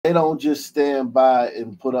they don't just stand by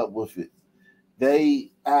and put up with it.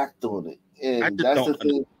 They act on it, and that's the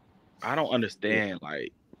thing. I don't understand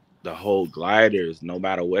like the whole gliders, no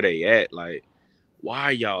matter where they at. Like, why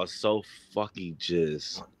are y'all so fucking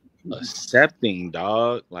just accepting,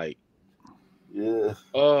 dog? Like, yeah.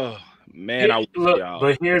 Oh man, I look, y'all.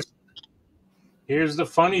 But here's the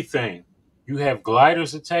funny thing: you have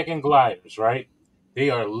gliders attacking gliders, right? They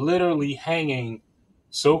are literally hanging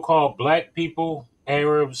so-called black people,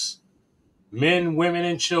 Arabs, men, women,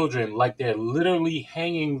 and children, like they're literally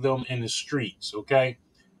hanging them in the streets. Okay,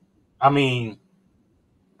 I mean,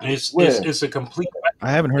 it's a complete.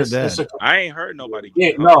 I haven't heard that. I ain't heard nobody.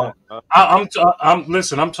 Yeah, no. I'm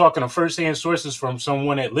listen. I'm talking to firsthand sources from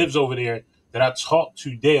someone that lives over there that I talk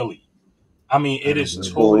to daily. I mean, it is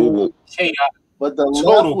total chaos. But the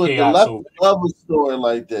left would love a story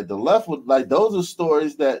like that. The left would like those are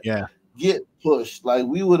stories that get pushed. Like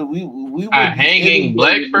we would a hanging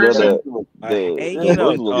black person.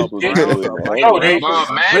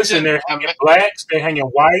 Listen, they're hanging blacks. They're hanging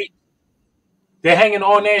white. They're hanging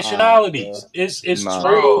all nationalities. It's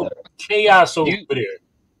total chaos over there.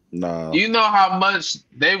 No, you know how much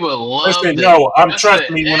they would love. Listen, I'm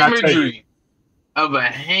trusting me when I tell you of a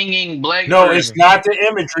hanging black. No, person. It's not the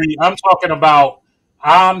imagery. I'm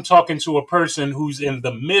talking to a person who's in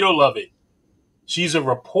the middle of it. She's a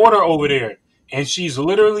reporter over there, and she's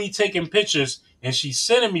literally taking pictures and she's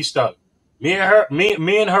sending me stuff. Me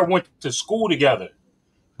and her went to school together,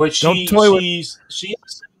 but she's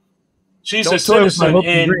a citizen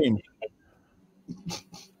in.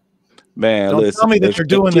 Man, don't tell me that you're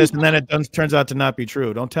doing this and then it turns out to not be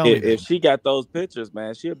true. Don't tell me. If she got those pictures,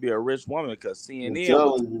 man, she'll be a rich woman because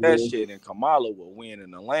CNN would that shit and Kamala will win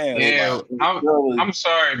in the land. Yeah, I'm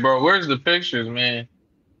sorry, bro. Where's the pictures, man?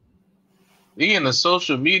 We in the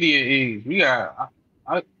social media age. We got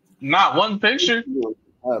not one picture.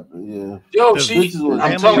 Yeah. Yo,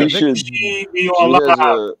 I'm telling you, she be on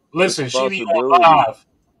live. Listen, she be on live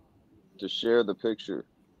to share the picture.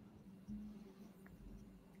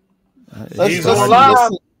 He's on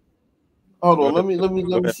live. Hold on, let me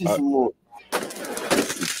see some more.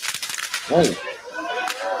 Hey.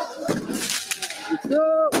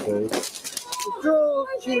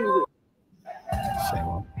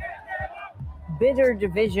 Bitter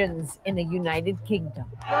divisions in the United Kingdom,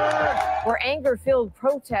 where anger-filled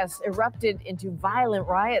protests erupted into violent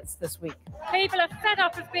riots this week. People are fed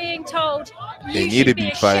up of being told they need to be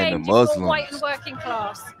fighting the Muslims. White and working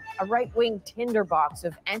class. A right-wing tinderbox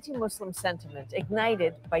of anti-Muslim sentiment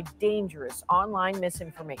ignited by dangerous online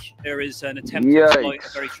misinformation. There is an attempt to exploit a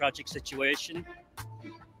very tragic situation.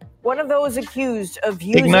 One of those accused of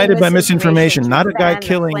using ignited by misinformation, not a guy fan the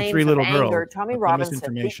killing flames 3 little of girls. anger, Tommy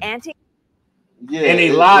Robinson, the anti. Yeah, and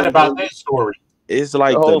he lied about that story. It's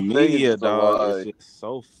like the media, dog. It's just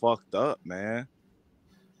so fucked up, man.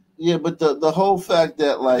 Yeah, but the whole fact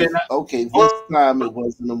that like, okay, this time it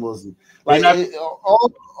wasn't a Muslim. Like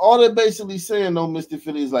all they're basically saying, though, Mr.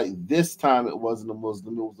 Philly, is like this time it wasn't a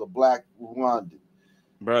Muslim. It was a black Rwandan.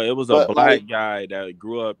 Bro, it was a black guy that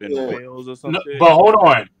grew up in Wales or something. No, but hold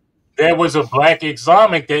on, there was a black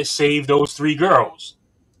Islamic that saved those 3 girls.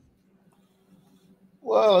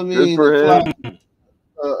 Well, I mean, like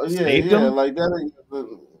that.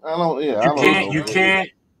 I don't. Yeah, You can't.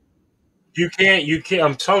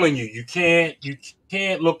 I'm telling you, you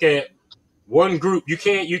can't look at one group. You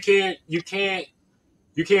can't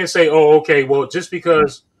say, oh, okay, well, just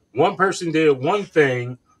because one person did one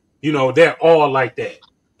thing, they're all like that.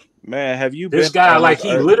 Man, have you this been guy like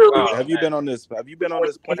he literally have you been on this planet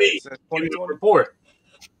since 2020? Report.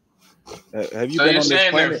 Have you been on this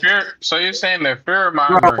planet? So you're saying they're fear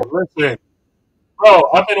mongering? Listen, bro,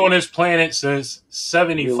 I've been on this planet since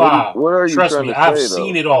 '75. Trust me, I've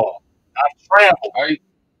seen it all. I've traveled.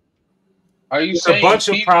 Are you it's saying a bunch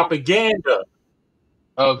of propaganda?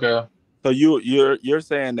 Okay. So you're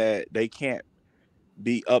saying that they can't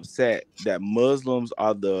be upset that Muslims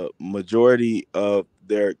are the majority of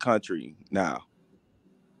their country now?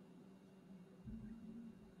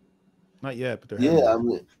 Not yet, but they're yeah. I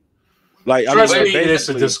mean, like, trust me, it's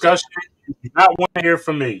a discussion. You not want to hear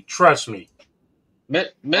from me. Trust me,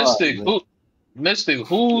 Mystic.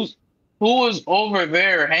 Who is over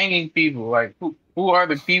there hanging people? Like who are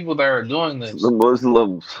the people that are doing this? The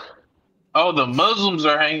Muslims. Oh, the Muslims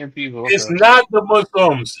are hanging people. Okay. It's not the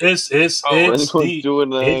Muslims. It's the English.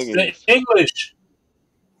 The English.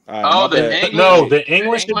 No, the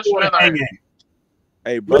English are doing hanging.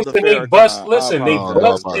 Hey, brother, they bust in.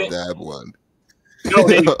 That one. No,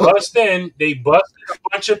 they busted a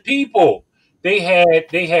bunch of people. They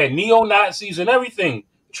had neo-Nazis and everything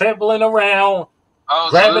trampling around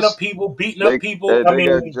grabbing up people, beating up people. I they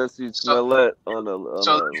mean, got Jesse Smollett on the.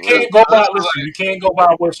 You can't go by. Listen, you can't go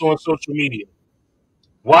by what's on social media.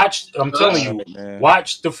 Watch. I'm telling you,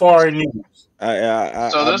 watch the foreign news.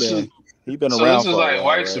 He's been so around this is for a like while,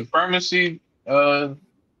 white right? supremacy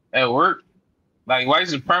at work. Like white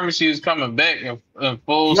supremacy is coming back in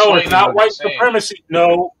full swing. No, it's not white supremacy.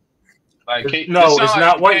 No, like no, it's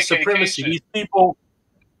not white supremacy. These people.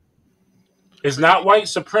 It's not white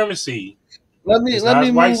supremacy. Let me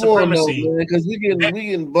move on though, man, because we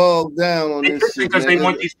getting bogged down on this shit, because they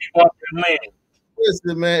want these people off their land.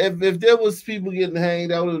 Listen, man, if there was people getting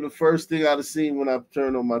hanged, that would have been the first thing I'd have seen when I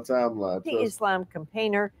turned on my timeline. The Islam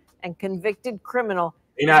campaigner and convicted criminal.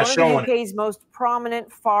 You're not one showing of the UK's most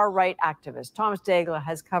prominent far-right activists. Thomas Daigle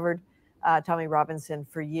has covered Tommy Robinson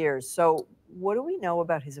for years. So what do we know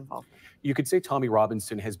about his involvement? You could say Tommy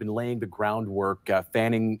Robinson has been laying the groundwork,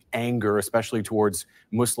 fanning anger, especially towards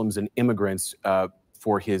Muslims and immigrants,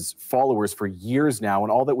 for his followers for years now,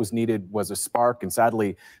 and all that was needed was a spark, and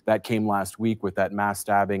sadly that came last week with that mass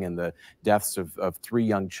stabbing and the deaths of 3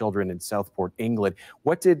 young children in Southport, England.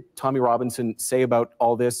 What did Tommy Robinson say about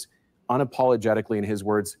all this? Unapologetically, in his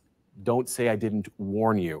words, "Don't say I didn't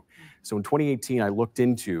warn you." So in 2018, I looked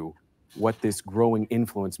into what this growing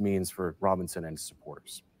influence means for Robinson and his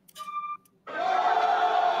supporters.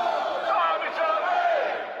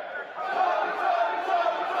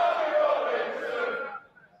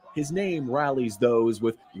 His name rallies those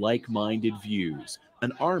with like-minded views,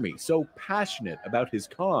 an army so passionate about his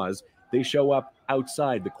cause, they show up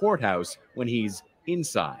outside the courthouse when he's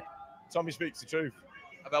inside. Tommy speaks the truth.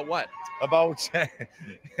 About what? About,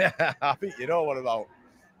 I think you know what about.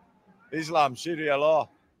 Islam, Sharia law.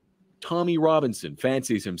 Tommy Robinson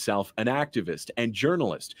fancies himself an activist and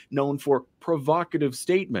journalist known for provocative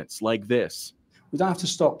statements like this. We don't have to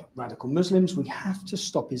stop radical Muslims. We have to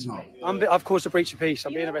stop Islam. I've caused a breach of peace.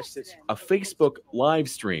 I'm being arrested. A Facebook live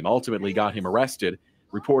stream ultimately got him arrested,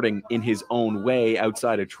 reporting in his own way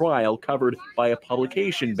outside a trial covered by a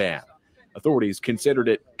publication ban. Authorities considered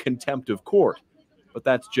it contempt of court, but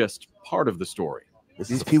that's just part of the story.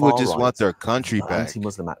 These people just want their country back.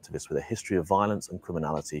 Anti-Muslim activist with a history of violence and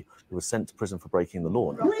criminality who was sent to prison for breaking the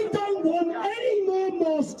law. We don't want any more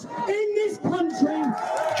mosques in this country.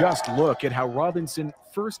 Just look at how Robinson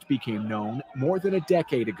first became known more than a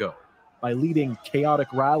decade ago by leading chaotic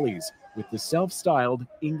rallies with the self-styled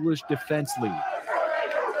English Defence League,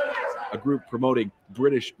 a group promoting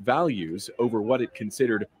British values over what it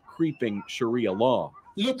considered creeping Sharia law.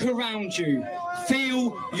 Look around you.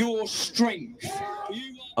 Feel your strength.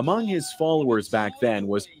 Among his followers back then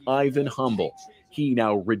was Ivan Humble. He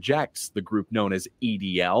now rejects the group known as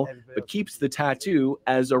EDL, but keeps the tattoo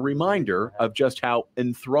as a reminder of just how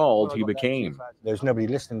enthralled he became. There's nobody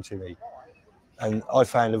listening to me. And I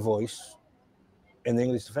found a voice in the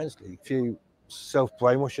English Defence League. If you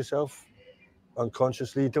self-brainwash yourself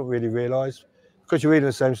unconsciously, you don't really realise. Because you're reading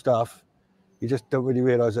the same stuff, you just don't really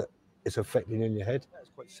realise that it's affecting in your head. That's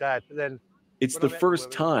quite sad. But then it's the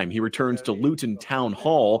first time he returns to Luton Town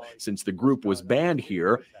Hall since the group was banned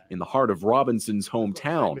here in the heart of Robinson's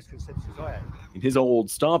hometown. In his old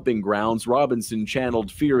stomping grounds, Robinson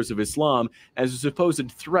channeled fears of Islam as a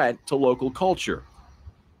supposed threat to local culture.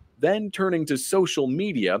 Then turning to social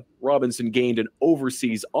media, Robinson gained an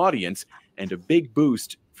overseas audience and a big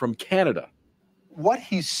boost from Canada. What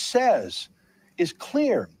he says is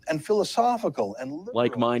clear and philosophical and liberal.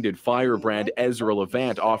 Like-minded firebrand Ezra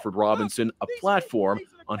Levant offered Robinson a platform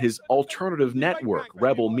on his alternative network,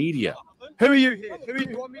 Rebel Media. Who are you here? Who are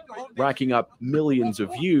you? Racking up millions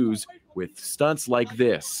of views with stunts like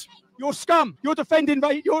this. You're scum. You're defending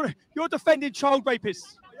child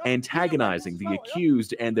rapists. Antagonizing the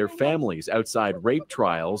accused and their families outside rape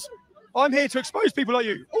trials. I'm here to expose people like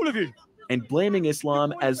you, all of you. And blaming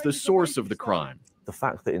Islam as the source of the crime. The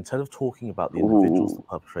fact that instead of talking about the individuals that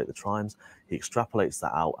perpetrate the crimes, he extrapolates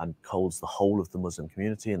that out and holds the whole of the Muslim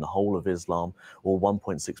community and the whole of Islam, all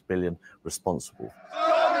 1.6 billion, responsible.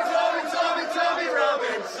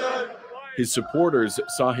 His supporters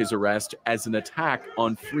saw his arrest as an attack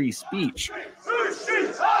on free speech.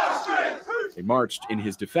 They marched in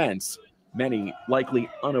his defense, many likely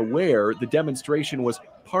unaware the demonstration was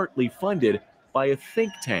partly funded by a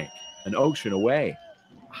think tank an ocean away.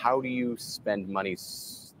 How do you spend money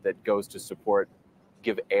that goes to support,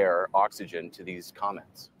 give air, oxygen to these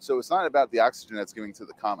comments? So it's not about the oxygen that's giving to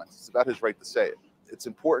the comments. It's about his right to say it. It's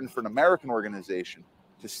important for an American organization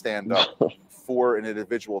to stand up for an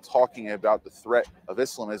individual talking about the threat of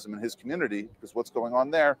Islamism in his community, because what's going on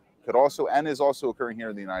there could also and is also occurring here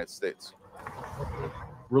in the United States.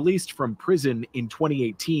 Released from prison in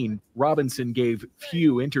 2018, Robinson gave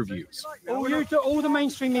few interviews. All the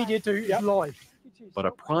mainstream media do is lie. But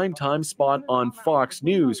a primetime spot on Fox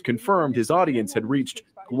News confirmed his audience had reached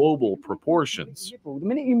global proportions. The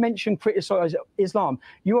minute you mention criticize Islam,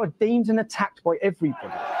 you are deemed and attacked by everybody.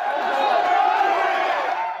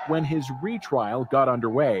 When his retrial got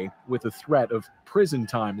underway, with the threat of prison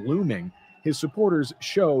time looming, his supporters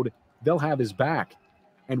showed they'll have his back.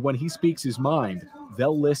 And when he speaks his mind,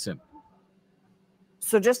 they'll listen.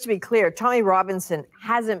 So just to be clear, Tommy Robinson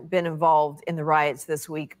hasn't been involved in the riots this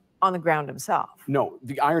week on the ground himself. No,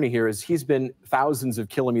 the irony here is he's been thousands of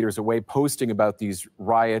kilometers away posting about these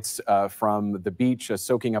riots from the beach,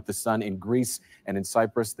 soaking up the sun in Greece and in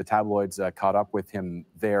Cyprus. The tabloids caught up with him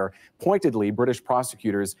there. Pointedly, British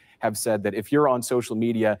prosecutors have said that if you're on social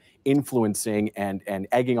media influencing and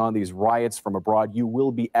egging on these riots from abroad, you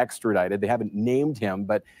will be extradited. They haven't named him,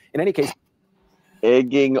 but in any case...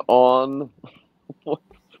 Egging on? What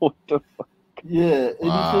the fuck? Yeah,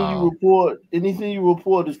 anything you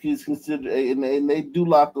report is considered, and they do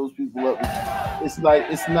lock those people up. It's like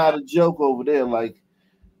it's not a joke over there. Like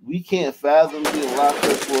we can't fathom being locked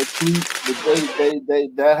up for a tweet, but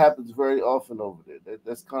that happens very often over there.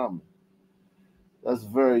 That's common. That's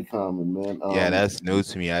very common, man. Yeah, that's new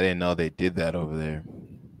to me. I didn't know they did that over there.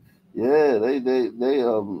 Yeah, they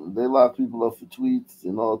lock people up for tweets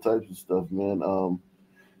and all types of stuff, man.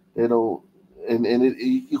 They don't. And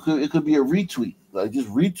it could be a retweet, like just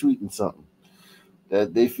retweeting something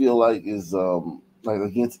that they feel like is like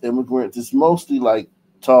against immigrants. It's mostly like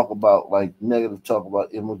negative talk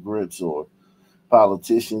about immigrants or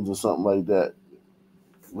politicians or something like that.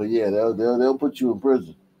 But yeah, they'll put you in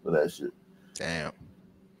prison for that shit. Damn.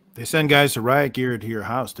 They send guys to riot gear to your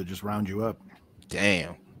house to just round you up.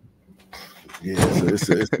 Damn. Yeah,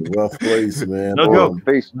 so it's a rough place, man. No joke.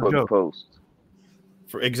 Facebook post.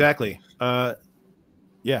 Exactly. Yeah.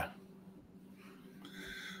 Yeah.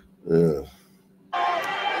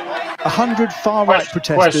 100 far-right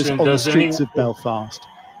protesters on the streets of Belfast.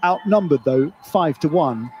 Outnumbered, though,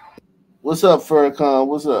 5-1. What's up, Farrakhan?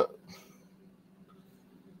 What's up?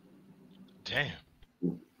 Damn.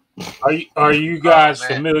 Are you guys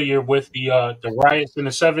familiar with the riots in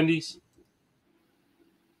the 70s?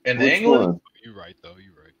 In England? One? You're right, though.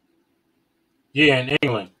 You're right. Yeah, in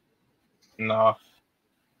England. No.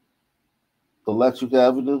 Electric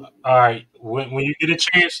Avenue. All right. When you get a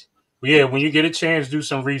chance, when you get a chance, do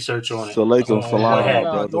some research on it. So Latham Salam,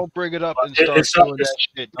 no, don't bring it up and start doing that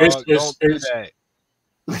shit, dog. Don't do that.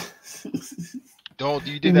 Don't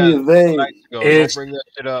you did that nights ago. Don't bring that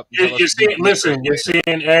shit up. You're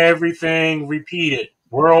seeing everything repeated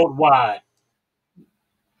worldwide.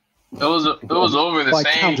 It was over the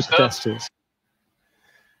same stuff.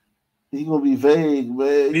 He's gonna be vague,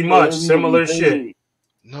 man. Pretty much similar shit.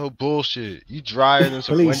 No bullshit. You drier than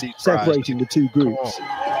some Police Wendy's separating the two groups.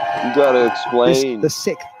 You gotta explain. The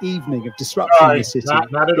sixth evening of disruption in the city.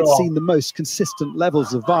 Not at it's all. seen the most consistent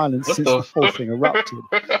levels of violence since the whole thing erupted.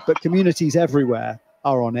 But communities everywhere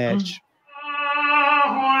are on edge.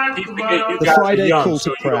 The Friday call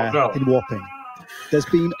to prayer in Wapping. There's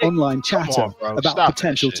been online chatter about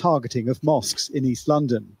potential targeting of mosques in East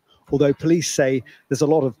London, although police say there's a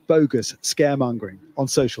lot of bogus scaremongering on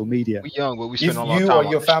social media. We young, but we spend a lot of If time you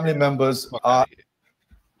or your family members are...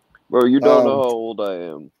 Bro, you don't know how old I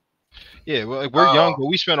am. Yeah, well, we're young, but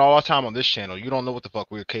we spend all our time on this channel. You don't know what the fuck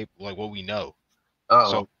we're capable, like what we know.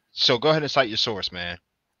 So go ahead and cite your source, man.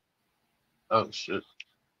 Oh shit.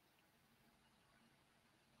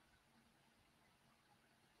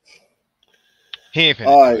 He ain't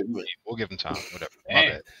All right, we'll give him time. Whatever. My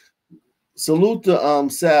bad. Salute to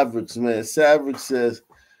Savrix, man. Savrix says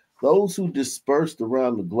those who dispersed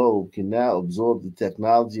around the globe can now absorb the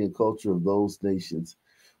technology and culture of those nations.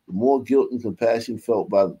 The more guilt and compassion felt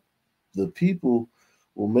by the people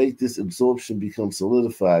will make this absorption become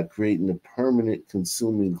solidified, creating a permanent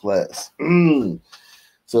consuming class.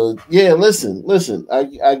 So yeah, listen.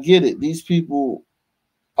 I get it. These people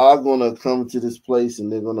are gonna come to this place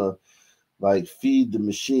and they're gonna like feed the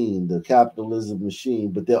machine, the capitalism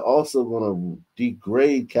machine, but they're also gonna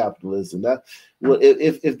degrade capitalism. That well,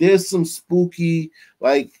 if there's some spooky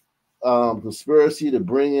like conspiracy to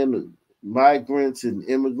bring in migrants and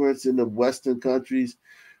immigrants in the Western countries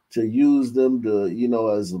to use them to,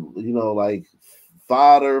 as like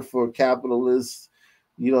fodder for capitalists,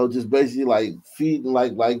 just basically like feeding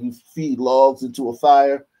like you feed logs into a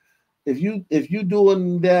fire. If you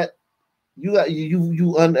doing that,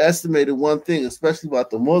 you underestimated one thing, especially about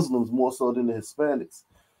the Muslims more so than the Hispanics.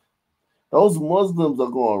 Those Muslims are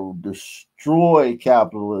going to destroy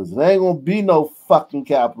capitalism. There ain't going to be no fucking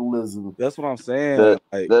capitalism. That's what I'm saying.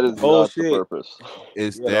 That is not the purpose.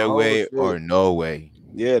 It's their way or no way.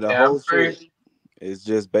 Yeah, the whole shit is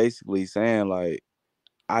just basically saying, like,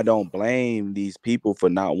 I don't blame these people for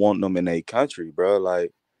not wanting them in their country, bro.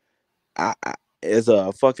 Like, I as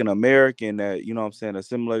a fucking American that, you know what I'm saying,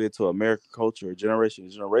 assimilated to American culture generation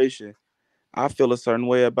to generation, I feel a certain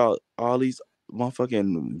way about all these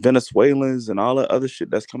motherfucking Venezuelans and all that other shit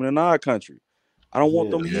that's coming in our country. I don't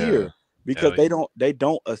want them here because they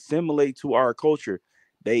don't assimilate to our culture.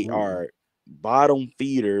 They are bottom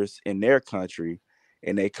feeders in their country,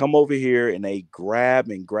 and they come over here and they grab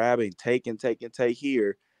and take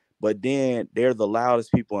here, but then they're the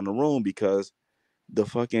loudest people in the room because the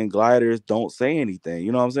fucking gliders don't say anything.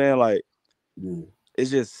 You know what I'm saying? Like, it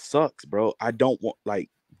just sucks, bro. I don't want, like,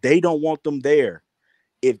 they don't want them there.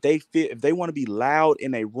 If they want to be loud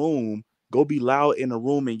in a room, go be loud in a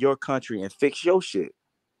room in your country and fix your shit.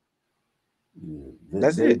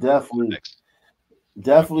 That's They it.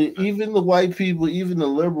 Definitely, even the white people, even the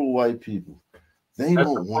liberal white people, they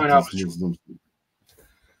don't want these Muslims.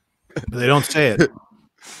 But they don't say it.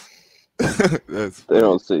 They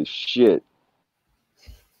don't say shit.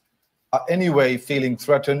 Anyway, feeling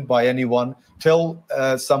threatened by anyone, tell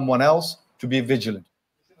someone else to be vigilant.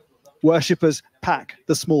 Worshippers pack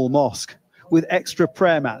the small mosque with extra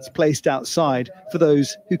prayer mats placed outside for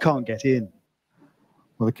those who can't get in.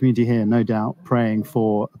 Well, the community here, no doubt, praying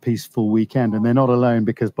for a peaceful weekend. And they're not alone,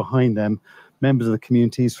 because behind them, members of the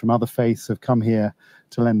communities from other faiths have come here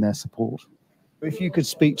to lend their support. If you could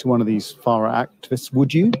speak to one of these far-right activists,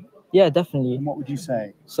 would you? Yeah, definitely. And what would you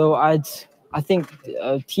say? So I think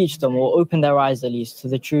teach them, or open their eyes at least, to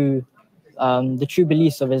the true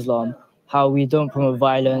beliefs of Islam. How we don't promote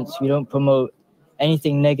violence, we don't promote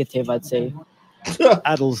anything negative, I'd say.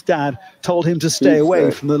 Adil's dad told him to stay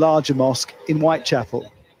away from the larger mosque in Whitechapel.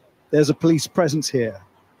 There's a police presence here,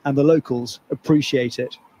 and the locals appreciate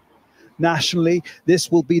it. Nationally, this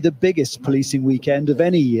will be the biggest policing weekend of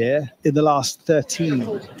any year in the last 13.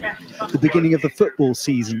 The beginning of the football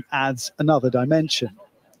season adds another dimension,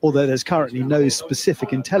 although there's currently no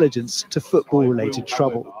specific intelligence to football-related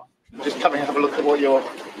trouble. Just come and have a look at what you're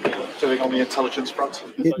doing on the intelligence front.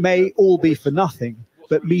 It may all be for nothing,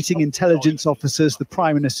 but meeting intelligence officers, the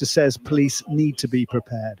Prime Minister says police need to be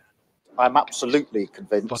prepared. I'm absolutely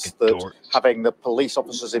convinced that having the police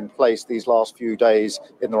officers in place these last few days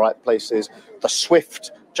in the right places, the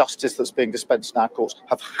swift justice that's being dispensed in our courts,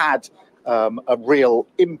 have had a real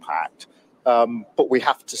impact. But we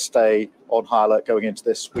have to stay on high alert going into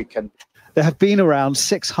this weekend. There have been around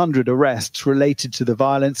 600 arrests related to the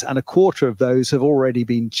violence, and a quarter of those have already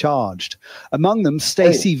been charged. Among them,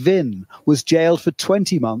 Stacey Vinn was jailed for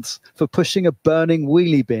 20 months for pushing a burning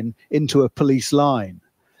wheelie bin into a police line.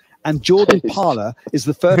 And Jordan Parler is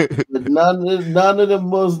the first. None of the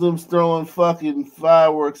Muslims throwing fucking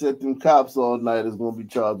fireworks at them cops all night is going to be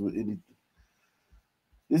charged with anything.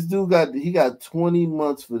 This dude got 20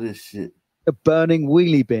 months for this shit. A burning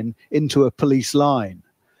wheelie bin into a police line.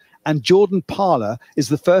 And Jordan Parler is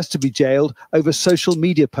the first to be jailed over social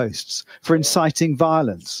media posts for inciting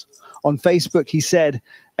violence. On Facebook, he said,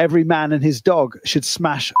 every man and his dog should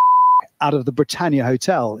smash out of the Britannia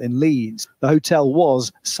Hotel in Leeds. The hotel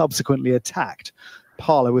was subsequently attacked.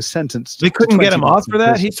 Parler was sentenced. They couldn't get him off for that?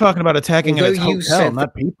 Prison. He's talking about attacking at his hotel, said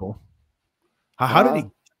not people. How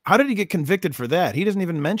did he get convicted for that? He doesn't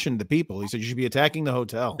even mention the people. He said you should be attacking the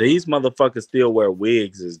hotel. These motherfuckers still wear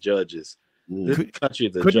wigs as judges.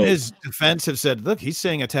 Couldn't his defense have said, look, he's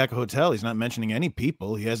saying attack a hotel. He's not mentioning any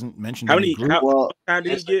people. He hasn't mentioned any group. How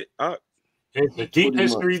did he get up? There's a deep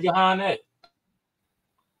history behind that.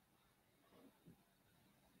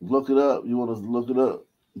 Look it up. You want to look it up?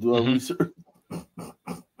 Do our research.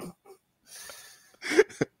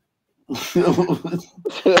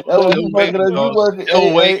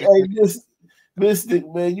 Mystic,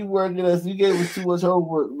 man, you working us. You gave us too much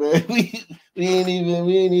homework, man. We ain't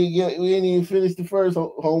even finished the first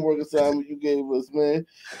homework assignment you gave us, man.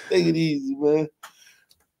 Take it easy, man.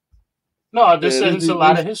 No, I just said it's a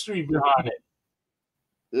lot of history behind it.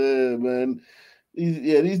 Yeah, man.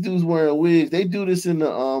 These dudes wearing wigs. They do this in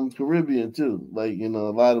the Caribbean too. Like, you know,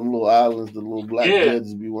 a lot of little islands, the little black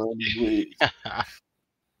judges be wearing these wigs.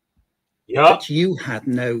 That you had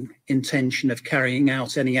no intention of carrying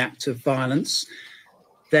out any act of violence,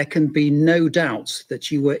 there can be no doubt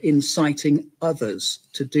that you were inciting others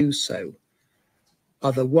to do so.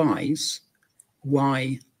 Otherwise,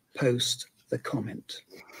 why post the comment?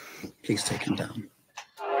 Please take him down.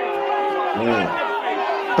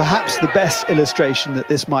 Perhaps the best illustration that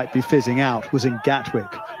this might be fizzing out was in Gatwick,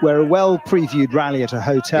 where a well-previewed rally at a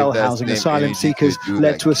hotel housing asylum seekers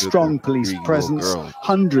led to a strong police presence,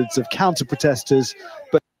 hundreds of counter-protesters,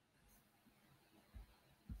 but...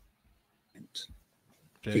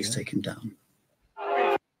 Please take him down.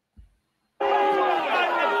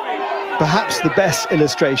 Perhaps the best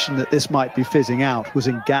illustration that this might be fizzing out was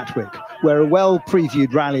in Gatwick, where a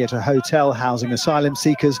well-previewed rally at a hotel housing asylum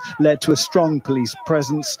seekers led to a strong police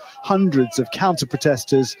presence, hundreds of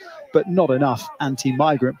counter-protesters, but not enough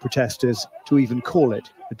anti-migrant protesters to even call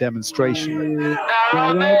it a demonstration.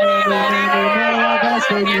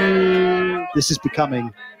 This is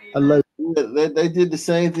becoming a low... They did the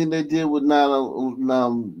same thing they did with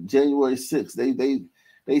January 6th.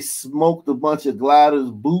 They smoked a bunch of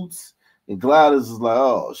gliders boots. And gliders is like,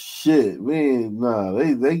 oh shit, man, nah, they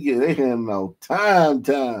handing out time.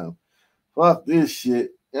 Fuck this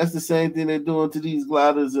shit. That's the same thing they're doing to these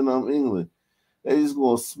gliders in England. They just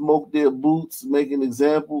gonna smoke their boots, make an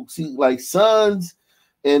example. See, like sons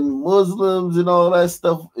and Muslims and all that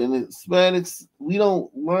stuff, and Hispanics, we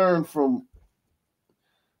don't learn from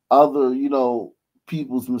other,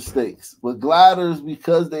 people's mistakes. But gliders,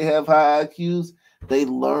 because they have high IQs, they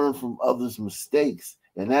learn from others' mistakes.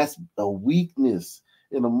 And that's a weakness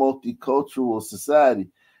in a multicultural society.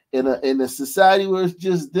 In a society where it's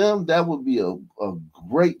just them, that would be a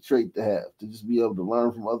great trait to have, to just be able to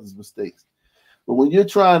learn from others' mistakes. But when you're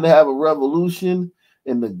trying to have a revolution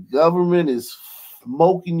and the government is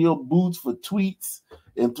smoking your boots for tweets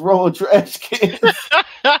and throwing trash cans,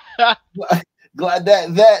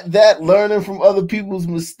 that learning from other people's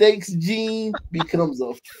mistakes gene becomes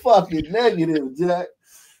a fucking negative, Jack.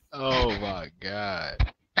 Oh my God!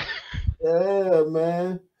 Yeah,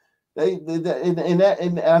 man.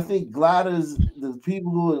 And I think gliders, the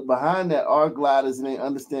people who are behind that are gliders, and they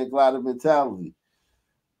understand glider mentality.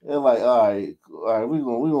 They're like, all right, we're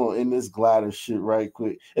gonna end this glider shit right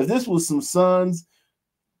quick. If this was some sons,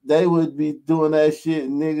 they would be doing that shit,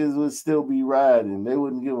 and niggas would still be riding. They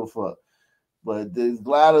wouldn't give a fuck. But the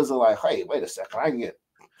gliders are like, hey, wait a second, I can get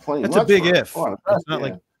plenty. That's a big if. It's not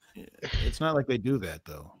like. It's not like they do that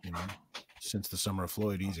though, since the summer of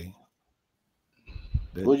Floyd, easy.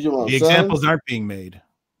 The examples aren't being made.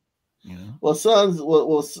 Well, sons,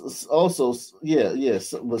 also,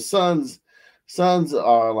 yes, but sons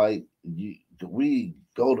are like, we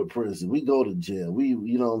go to prison, we go to jail, we,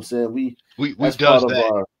 you know what I'm saying, we does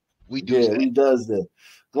that. We does that.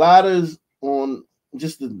 Gliders on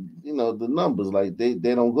just the the numbers, like they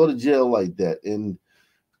don't go to jail like that,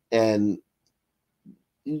 and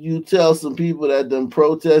you tell some people that done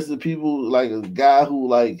protested, people like a guy who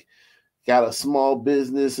like got a small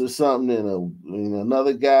business or something, and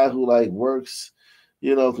another guy who like works,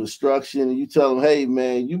 construction, and you tell them, hey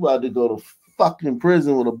man, you about to go to fucking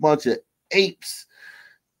prison with a bunch of apes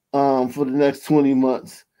for the next 20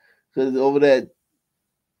 months because over that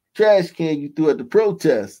trash can you threw at the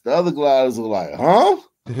protest. The other gliders are like, huh?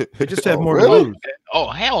 They just have more to lose.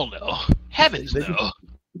 Oh hell no, heavens no.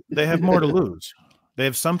 They have more to lose. They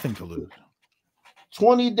have something to lose.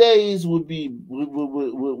 20 days would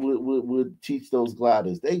teach those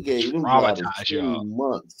gliders. They gave them gliders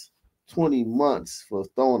 20 months for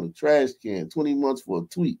throwing a trash can, 20 months for a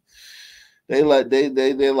tweet. They're like, yeah.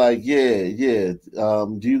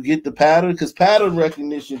 Do you get the pattern? Because pattern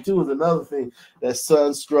recognition too is another thing that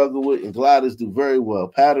sons struggle with, and gliders do very well.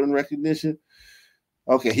 Pattern recognition.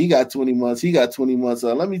 Okay, he got 20 months.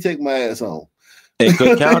 Let me take my ass home. In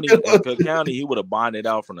Cook County, he would have bonded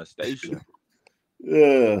out from the station.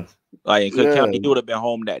 Yeah. Like in Cook County, he would have been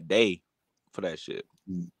home that day for that shit.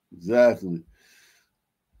 Exactly.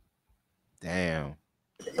 Damn.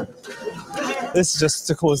 This is just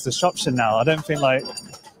to cause disruption now. I don't think like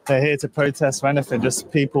they're here to protest or anything,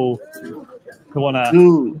 just people who want to...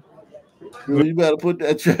 Dude, you better put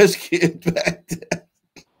that trash can back there.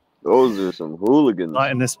 Those are some hooligans.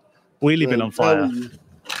 Lighting this wheelie bin on fire.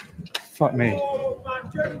 Fuck me.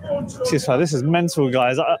 This is mental,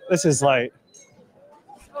 guys. This is like...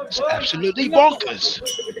 It's absolutely bonkers.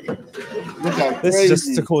 This is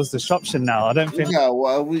just to cause disruption now. I don't think...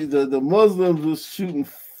 the Muslims was shooting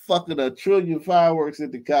fucking 1 trillion fireworks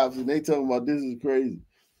at the cops, and they talking about this is crazy.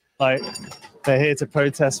 Like, they're here to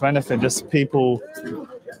protest or anything, just people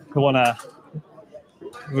who want to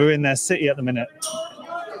ruin their city at the minute.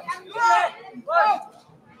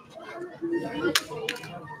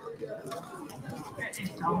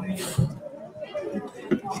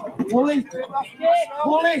 Wally!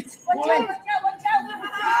 Oh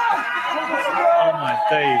my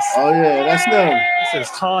days. Oh yeah, that's them. This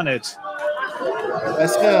is carnage.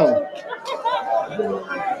 That's them.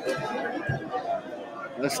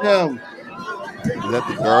 That's him. Is that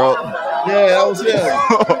the girl? Yeah, that was him.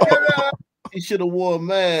 He should have wore a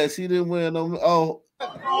mask. He didn't wear no. Oh.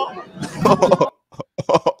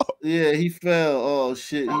 Yeah, he fell. Oh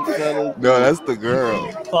shit, he fell. No, that's the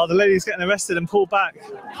girl. Oh, the lady's getting arrested and pulled back.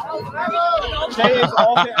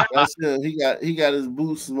 That's him. He got his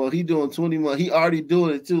boots smoked. He doing 20 months. He already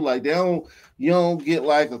doing it too. Like you don't get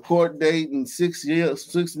like a court date in 6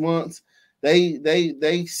 months.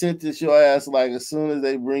 They sentence your ass like as soon as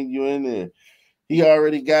they bring you in there. He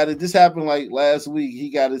already got it. This happened like last week.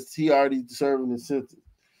 He already serving his sentence.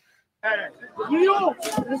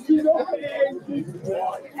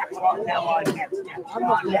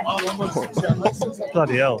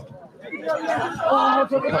 Bloody hell.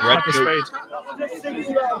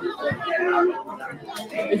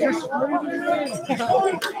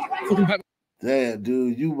 Damn,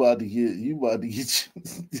 dude, you about to get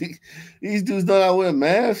these dudes don't out wear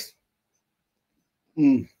masks.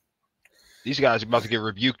 These guys are about to get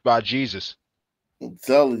rebuked by Jesus. I'm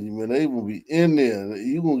telling you, man, they will be in there.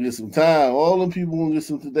 You gonna get some time. All them people gonna get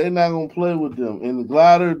some. They're not gonna play with them. And the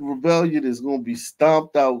glider rebellion is gonna be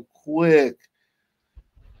stomped out quick.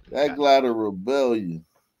 That glider rebellion.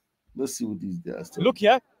 Let's see what these guys do. Look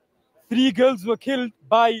here, 3 girls were killed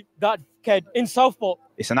by that kid in Southport.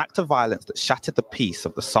 It's an act of violence that shattered the peace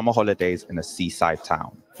of the summer holidays in a seaside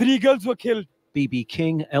town. 3 girls were killed. BB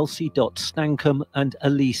King, Elsie Stankham, and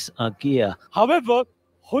Elise Agia. However,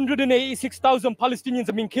 186,000 Palestinians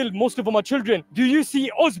have been killed. Most of them are children. Do you see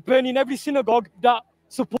us burning every synagogue that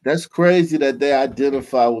support? That's crazy that they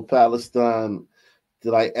identify with Palestine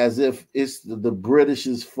like as if it's the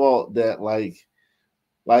British's fault that like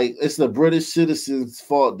it's the British citizens'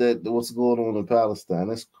 fault that what's going on in Palestine.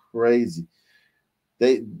 That's crazy.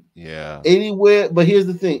 Anywhere, but here's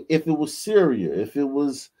the thing: if it was Syria, if it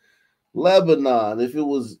was Lebanon, if it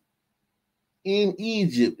was in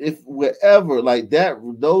Egypt, if wherever like that,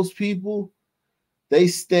 those people, they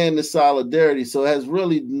stand in solidarity. So it has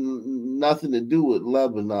really nothing to do with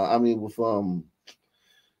Lebanon. I mean, with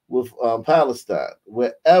Palestine.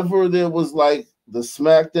 Wherever there was like the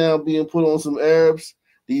smackdown being put on some Arabs,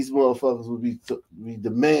 these motherfuckers would be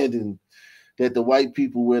demanding that the white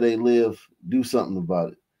people where they live do something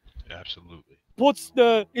about it. Absolutely. What's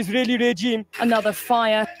the Israeli regime? Another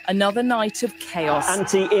fire, another night of chaos.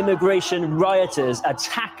 Anti-immigration rioters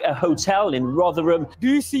attack a hotel in Rotherham. Do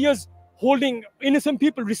you see us holding innocent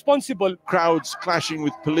people responsible? Crowds clashing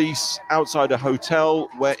with police outside a hotel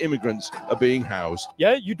where immigrants are being housed.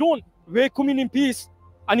 Yeah, you don't. We're coming in peace.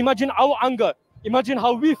 And imagine our anger. Imagine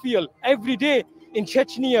how we feel every day in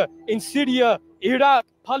Chechnya, in Syria, Iraq,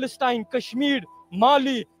 Palestine, Kashmir,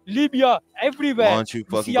 Mali, Libya, everywhere. Why don't you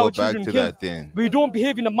fucking go back to that then? We don't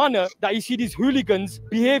behave in a manner that you see these hooligans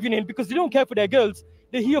behaving in because they don't care for their girls.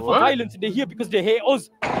 They're here for violence. They're here because they hate us.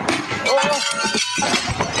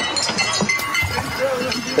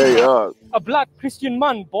 Hey, a black Christian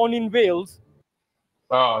man born in Wales.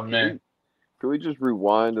 Oh, man. Can we just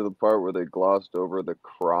rewind to the part where they glossed over the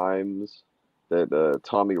crimes that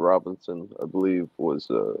Tommy Robinson, I believe, was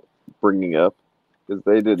bringing up? Because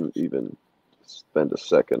they didn't even spend a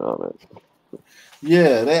second on it.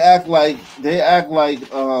 Yeah, they act like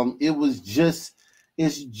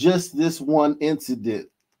it's just this one incident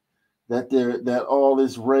that all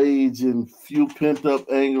this rage and few pent up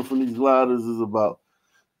anger from these gliders is about.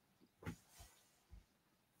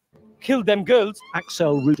 Kill them girls.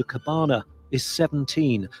 Axel Rudakabana is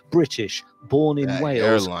 17, British, born in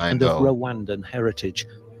Wales and of Rwandan heritage.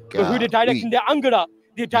 So who they're directing their anger at?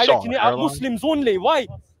 They're directing it at Muslims only. Why?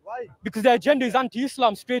 Because their agenda is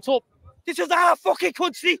anti-Islam straight up. This is our fucking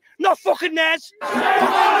country, not fucking theirs.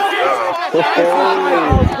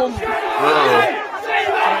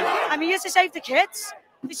 I'm here to save the kids.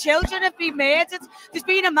 The children have been murdered. There's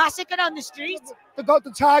been a massacre on the street. They got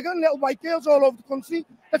the target and little white girls all over the country.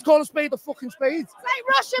 Let's call a spade a fucking spade. It's like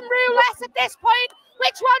Russian roulette at this point.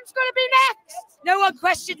 Which one's going to be next? No one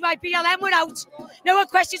questioned why BLM were out. No one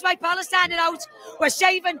questions why Palestine are out. We're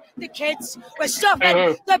saving the kids. We're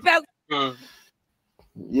stopping the boat.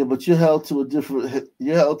 Yeah, but you're held to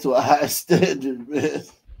a high standard, man.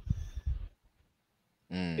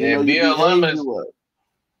 Yeah,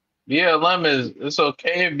 BLM is it's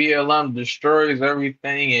okay if BLM destroys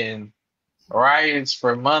everything and riots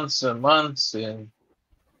for months and months, and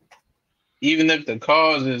even if the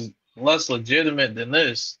cause is less legitimate than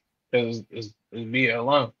this, because it's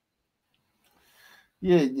BLM.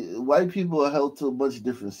 Yeah, white people are held to a much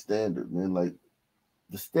different standard, man. Like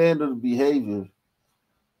the standard of behavior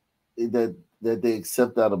that they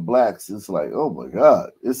accept out of blacks, it's like, oh my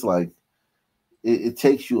God, it's like it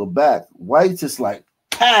takes you aback. Whites, it's like,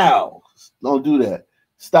 pow, don't do that.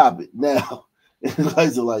 stop it now. And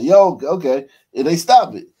guys are like, yo, okay, and they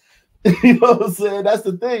stop it. You know what I'm saying? That's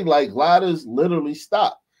the thing. Like gliders literally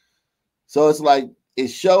stop. So it's like it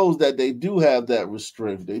shows that they do have that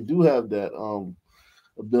restraint. They do have that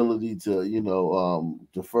ability to,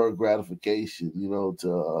 defer gratification,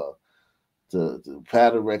 to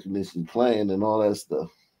pattern recognition playing and all that stuff.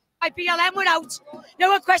 My BLM went out.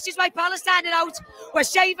 No one questions my Palestine out. We're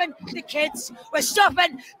saving the kids. We're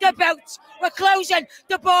stopping the boats. We're closing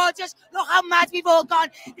the borders. Look how mad we've all gone.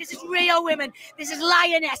 This is real women. This is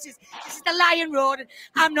lionesses. This is the lion roaring.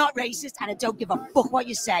 I'm not racist and I don't give a fuck what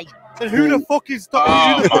you say. And who the fuck is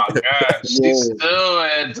talking? Oh my gosh. She still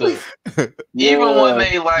had to. Even when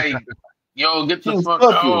they like, yo, get the fuck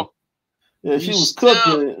out. Yeah, she was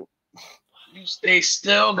cooking. They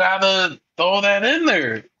still gotta throw that in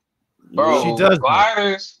there. Bro, she does.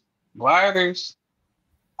 Gliders.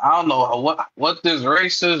 I don't know what this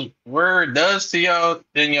racist word does to y'all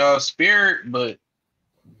in y'all spirit, but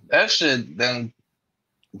that shit then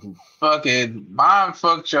fucking mind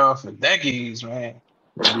fucked y'all for decades, man.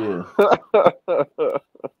 Yeah.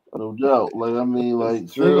 No doubt. Like, I mean, like,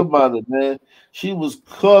 think about it, man. She was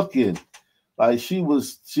cooking. Like she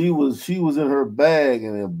was in her bag,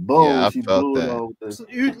 and then boom, she blew it all.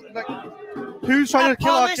 Who's trying to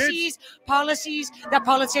kill our kids? Policies that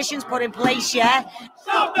politicians put in place, yeah?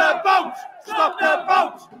 Stop that boat! Stop that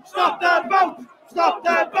boat! Stop that boat! Stop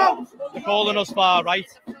that boat! They're calling us far right.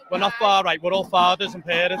 We're not far right. We're all fathers and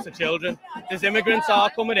parents of children. These immigrants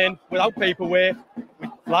are coming in without paperwork.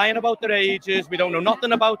 We're lying about their ages. We don't know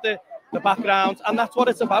nothing about the background, and that's what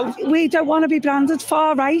it's about. We don't want to be branded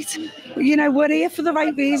far right. We're here for the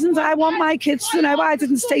right reasons. I want my kids to know I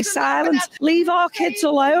didn't stay silent. Leave our kids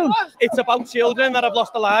alone. It's about children that have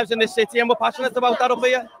lost their lives in this city, and we're passionate about that up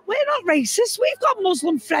here. We're not racist. We've got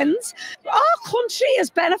Muslim friends. Our country has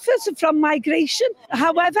benefited from migration.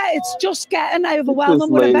 However, it's just getting overwhelming.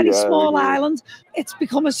 We're a very small island. It's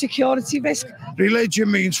become a security risk.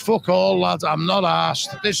 Religion means fuck all, lads. I'm not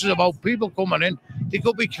asked. This is about people coming in. They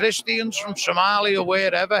could be Christians from Somalia or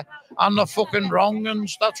wherever, and the fucking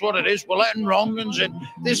wrong-uns. That's what it is. We're letting wrong-uns in.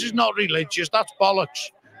 This is not religious. That's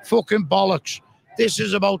bollocks. Fucking bollocks. This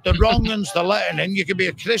is about the wrong-uns they're letting in. You can be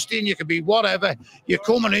a Christian, you can be whatever. You're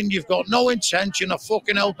coming in, you've got no intention of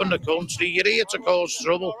fucking helping the country. You're here to cause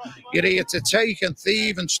trouble. You're here to take and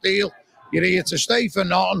thieve and steal. You're here to stay for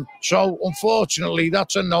nothing. So, unfortunately,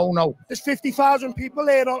 that's a no-no. There's 50,000 people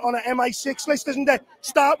here on an MI6 list, isn't there?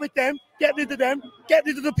 Start with them. Get rid of them. Get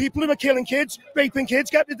rid of the people who are killing kids, raping kids.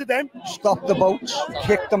 Get rid of them. Stop the boats.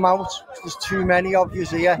 Kick them out. There's too many of you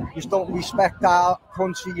here. You don't respect our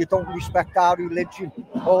country. You don't respect our religion.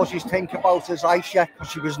 All you think about is Aisha, because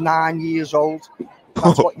she was 9 years old.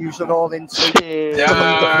 That's what you're all into.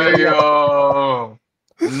 Yo.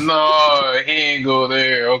 No, he ain't go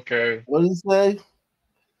there. Okay. What did he say?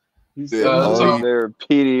 He's their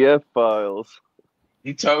PDF files.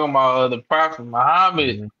 He talking about the Prophet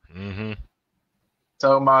Muhammad. Mm-hmm.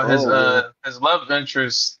 Talking about his love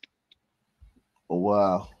interest. Oh,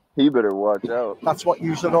 wow. He better watch out. That's what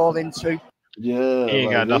you're all into. Yeah. He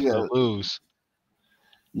ain't got nothing to lose.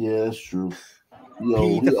 Yeah, that's true.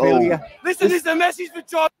 Yo, Listen, it's a message for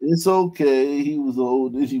John. It's okay. He was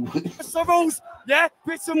old anyway. Soros, yeah,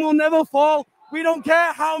 Britain will never fall. We don't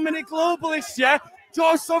care how many globalists, yeah.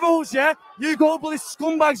 George Soros, yeah. You globalist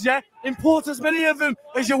scumbags, yeah. Import as many of them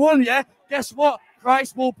as you want, yeah. Guess what?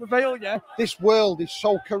 Christ will prevail, yeah. This world is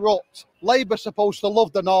so corrupt. Labour's supposed to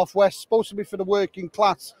love the Northwest, supposed to be for the working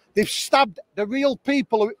class. They've stabbed the real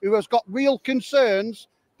people who has got real concerns.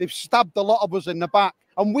 They've stabbed a lot of us in the back.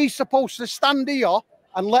 And we're supposed to stand here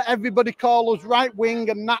and let everybody call us right-wing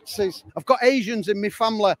and Nazis. I've got Asians in my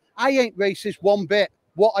family. I ain't racist one bit.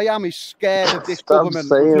 What I am is scared of this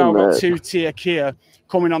government. We've now got two-tier Kia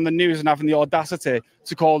coming on the news and having the audacity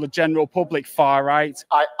to call the general public far right.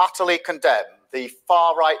 I utterly condemn the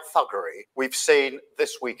far-right thuggery we've seen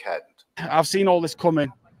this weekend. I've seen all this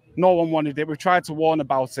coming. No one wanted it. We've tried to warn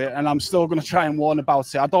about it, and I'm still going to try and warn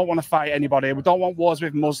about it. I don't want to fight anybody. We don't want wars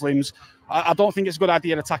with Muslims. I don't think it's a good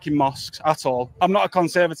idea attacking mosques at all. I'm not a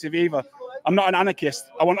conservative either. I'm not an anarchist.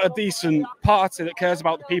 I want a decent party that cares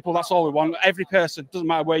about the people. That's all we want. Every person, doesn't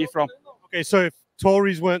matter where you're from. Okay, so if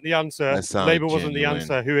Tories weren't the answer, Labour wasn't the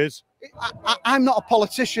answer, who is? I'm not a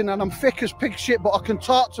politician and I'm thick as pig shit, but I can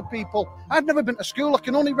talk to people. I've never been to school. I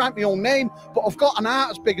can only write my own name, but I've got an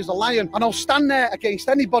heart as big as a lion, and I'll stand there against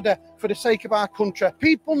anybody for the sake of our country.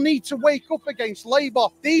 People need to wake up against Labour.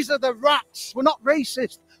 These are the rats. We're not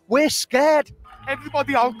racist. We're scared.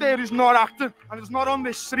 Everybody out there is not acting and is not on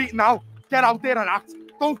this street now. Get out there and act.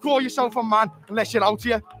 Don't call yourself a man unless you're out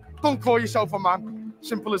here. Don't call yourself a man.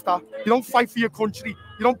 Simple as that. You don't fight for your country.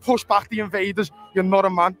 You don't push back the invaders. You're not a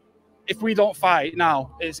man. If we don't fight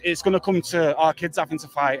now, it's going to come to our kids having to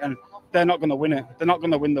fight, and they're not going to win it. They're not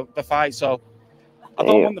going to win the fight. So I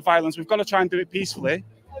don't want the violence. We've got to try and do it peacefully.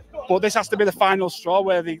 But this has to be the final straw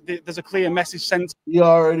where there's a clear message sent. He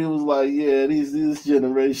already was like, yeah, this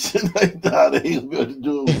generation, like, nah, they ain't going to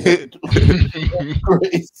do it. That's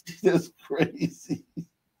crazy. That's crazy.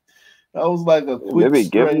 That was like a quick maybe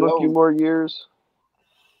give him a few more years.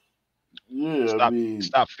 Yeah,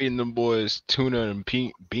 stop feeding them boys tuna and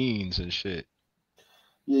beans and shit.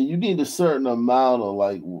 Yeah, you need a certain amount of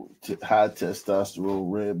like high testosterone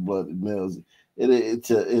red blooded males in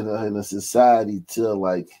a society to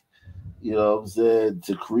like, you know what I'm saying,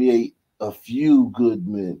 to create a few good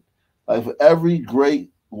men. Like for every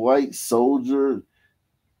great white soldier,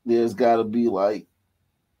 there's got to be like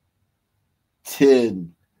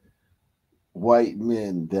 10 white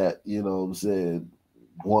men that, you know what I'm saying,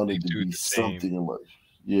 wanted to be something in life.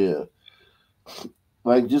 Yeah.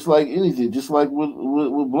 Like just like anything, just like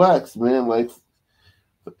with blacks, man. Like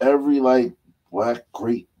for every like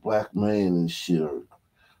great black man and shit,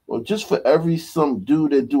 or just for every some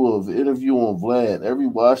dude that do an interview on Vlad, every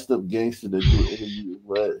washed up gangster that do an interview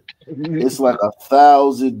with Vlad, it's like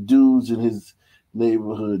 1,000 dudes in his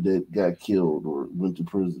neighborhood that got killed or went to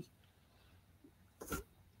prison.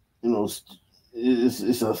 You know,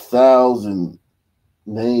 it's 1,000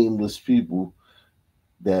 nameless people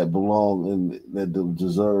that belong and that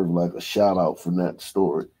deserve like a shout out from that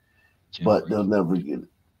story, but they'll never get it.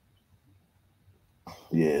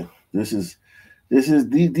 Yeah,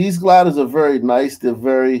 these gliders are very nice. They're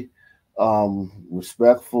very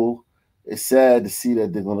respectful. It's sad to see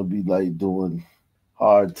that they're gonna be like doing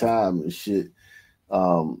hard time and shit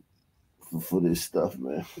for this stuff,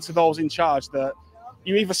 man. To those in charge that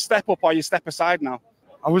you either step up or you step aside now.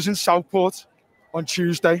 I was in Southport on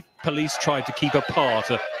Tuesday. Police tried to keep apart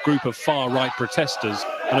a group of far-right protesters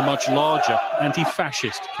and a much larger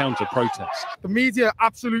anti-fascist counter-protest. The media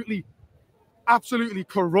absolutely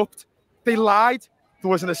corrupt. They lied. There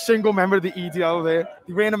wasn't a single member of the EDL there.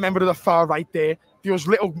 There weren't a member of the far-right there. There was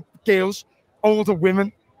little girls, older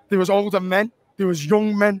women. There was older men. There was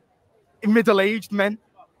young men, middle-aged men,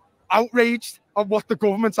 outraged at what the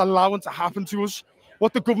government's allowing to happen to us.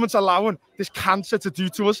 What the government's allowing this cancer to do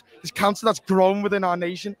to us, this cancer that's grown within our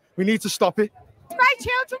nation. We need to stop it. My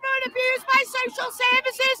children were abused by social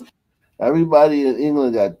services. Everybody in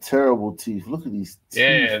England got terrible teeth. Look at these teeth.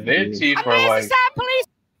 Yeah, their teeth are like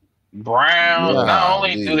brown. Yeah, not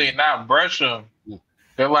only do they not brush them,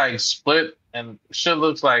 they're like split, and shit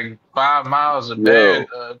looks like 5 miles of bad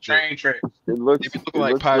train tracks. It looks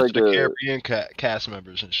like Pirates of the Caribbean cast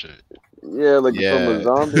members and shit. Yeah, like from a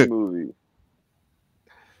zombie movie.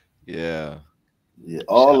 Yeah. Yeah,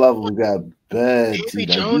 all of them got bad teeth.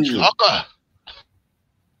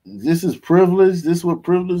 This is privilege. This is what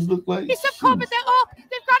privilege look like. It's a covered it up.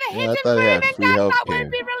 They've got a hidden grooming that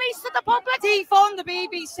won't be released to the public. Defund the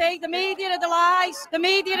BBC. The media are the lies. The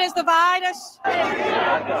media is the virus.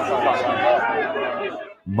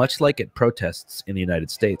 Much like at protests in the United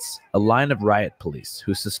States, a line of riot police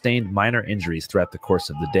who sustained minor injuries throughout the course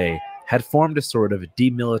of the day had formed a sort of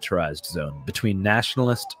demilitarized zone between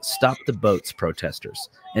nationalist stop-the-boats protesters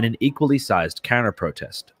and an equally sized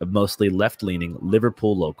counter-protest of mostly left-leaning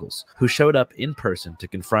Liverpool locals who showed up in person to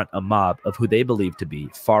confront a mob of who they believed to be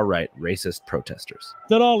far-right racist protesters.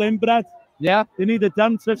 They're all inbred. Yeah, they need the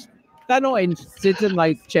dancers. They're not interested in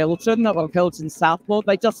like children that were killed in Southport.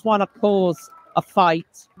 They just want to cause a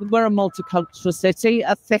fight. We're a multicultural city,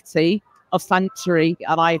 a city of sanctuary,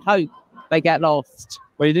 and I hope they get lost.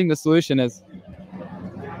 What do you think the solution is?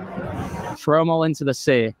 Throw them all into the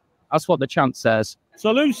sea. That's what the chant says.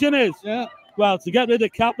 Solution is, well, to get rid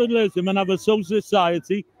of capitalism and have a social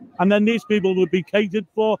society, and then these people would be catered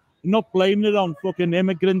for, not blaming it on fucking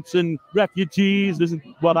immigrants and refugees and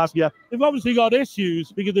what have you. They've obviously got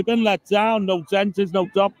issues because they've been let down. No dentists, no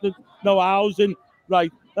doctors, no housing.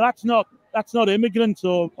 Right, that's not immigrants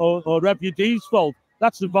or refugees' fault.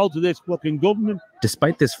 That's the fault of this fucking government.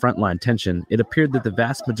 Despite this frontline tension, it appeared that the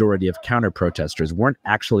vast majority of counter-protesters weren't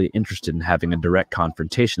actually interested in having a direct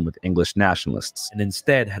confrontation with English nationalists, and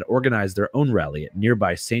instead had organized their own rally at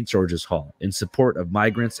nearby St. George's Hall in support of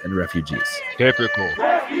migrants and refugees. Typical.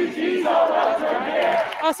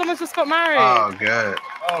 Oh, someone's just got married. Oh, God.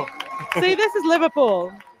 Oh. See, this is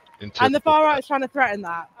Liverpool. And the far right is trying to threaten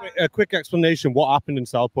that. A quick explanation, what happened in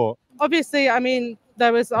Southport? Obviously, I mean,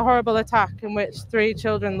 There was a horrible attack in which 3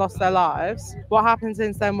 children lost their lives. What happened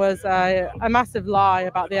since then was a massive lie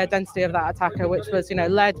about the identity of that attacker, which was, you know,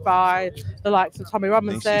 led by the likes of Tommy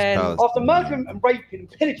Robinson. After murdering and raping and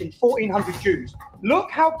pillaging 1,400 Jews, look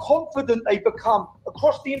how confident they've become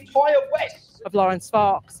across the entire West. Of Lawrence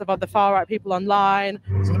Fox, of other far-right people online.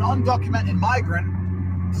 So an undocumented migrant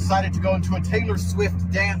decided to go into a Taylor Swift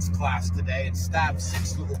dance class today and stab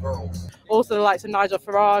 6 little girls. Also the likes of Nigel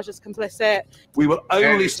Farage is complicit. We will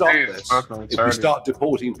only stop this if we start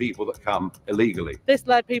deporting people that come illegally. This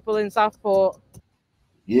led people in Southport.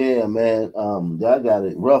 Yeah, man. Y'all got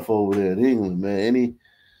it rough over there in England, man.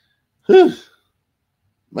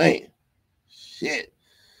 Man, shit.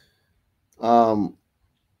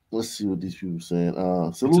 Let's see what these people are saying.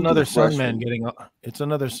 It's another Sunman getting off. It's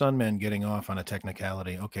another Sunman getting off on a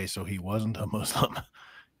technicality. Okay, so he wasn't a Muslim.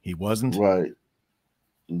 He wasn't. Right.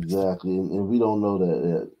 Exactly, and we don't know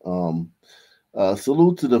that yet.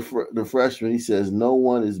 Salute to the freshman. He says no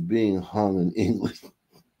one is being hung in England.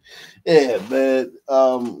 Yeah, man.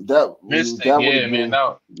 That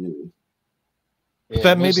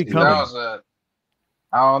may be coming.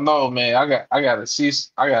 I don't know, man. I gotta see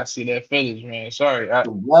that footage, man. Sorry.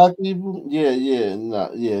 The black people, they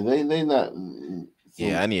not.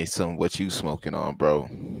 Yeah, I need some what you smoking on, bro.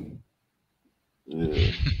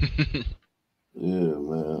 Yeah, yeah,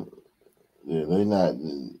 man. Yeah, they not.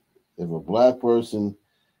 If a black person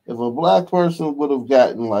would have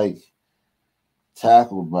gotten like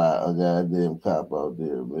tackled by a goddamn cop out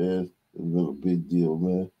there, man, it's been a big deal,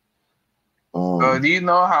 man. Do you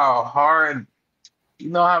know how hard? You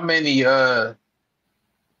know how many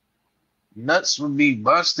nuts would be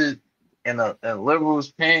busted in a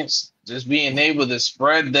liberal's pants just being able to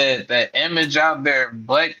spread that image out there,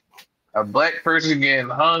 a black person getting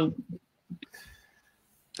hung?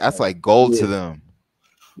 That's like gold to them.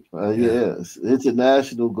 Yes,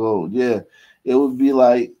 international gold. Yeah, it would be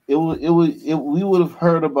like we would have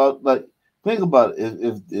heard about, like, think about it,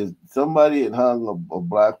 if somebody had hung a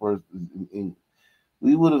black person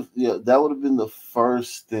we would have, that would have been the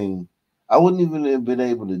first thing. I wouldn't even have been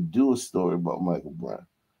able to do a story about Michael Brown.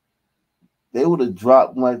 They would have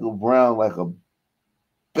dropped Michael Brown like a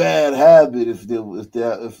bad habit if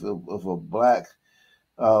a black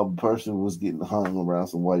person was getting hung around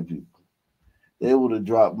some white people. They would have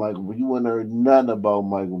dropped Michael, but you wouldn't have heard nothing about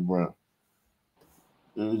Michael Brown.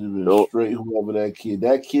 It would have been straight whoever that kid.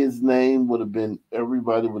 That kid's name would have been,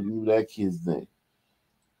 everybody would have knew that kid's name.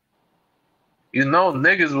 You know,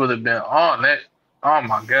 niggas would have been on that. Oh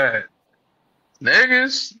my God.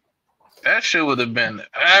 Niggas, that shit would have been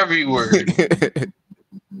everywhere.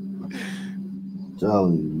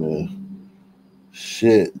 Telling you, man.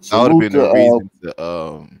 Shit. That would have been a reason to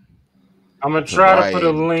I'm gonna try to put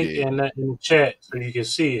a link in the chat so you can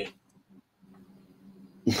see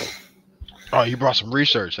it. Oh, you brought some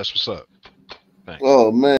research. That's what's up. Thanks. Oh man.